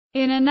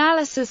In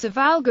analysis of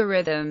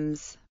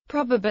algorithms,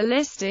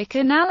 probabilistic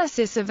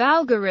analysis of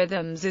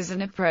algorithms is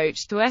an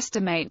approach to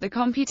estimate the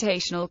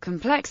computational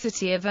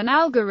complexity of an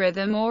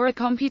algorithm or a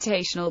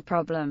computational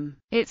problem.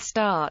 It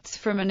starts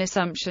from an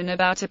assumption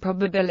about a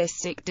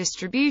probabilistic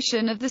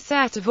distribution of the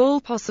set of all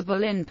possible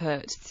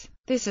inputs.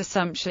 This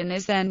assumption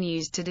is then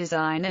used to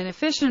design an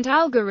efficient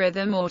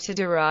algorithm or to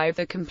derive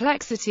the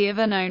complexity of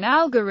a known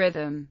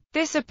algorithm.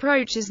 This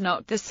approach is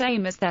not the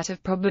same as that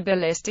of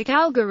probabilistic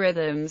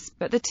algorithms,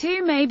 but the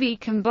two may be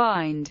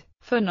combined.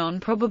 For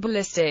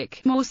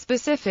non-probabilistic, more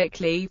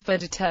specifically, for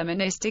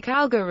deterministic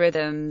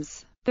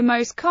algorithms, the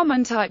most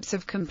common types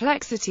of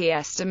complexity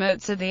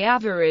estimates are the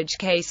average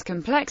case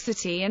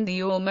complexity and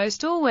the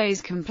almost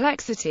always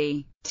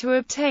complexity. To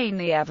obtain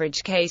the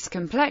average case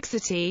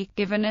complexity,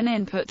 given an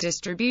input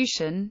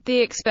distribution, the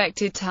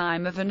expected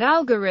time of an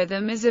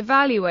algorithm is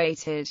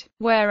evaluated,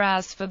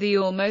 whereas for the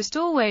almost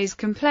always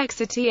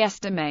complexity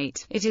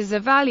estimate, it is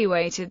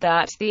evaluated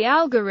that the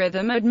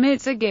algorithm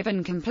admits a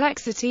given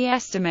complexity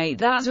estimate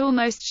that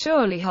almost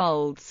surely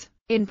holds.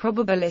 In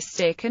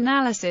probabilistic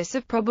analysis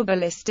of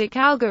probabilistic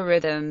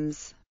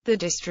algorithms, the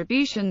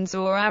distributions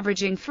or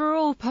averaging for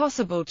all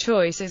possible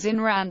choices in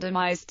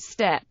randomized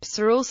steps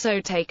are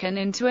also taken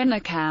into an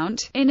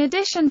account, in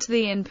addition to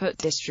the input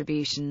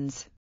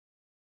distributions.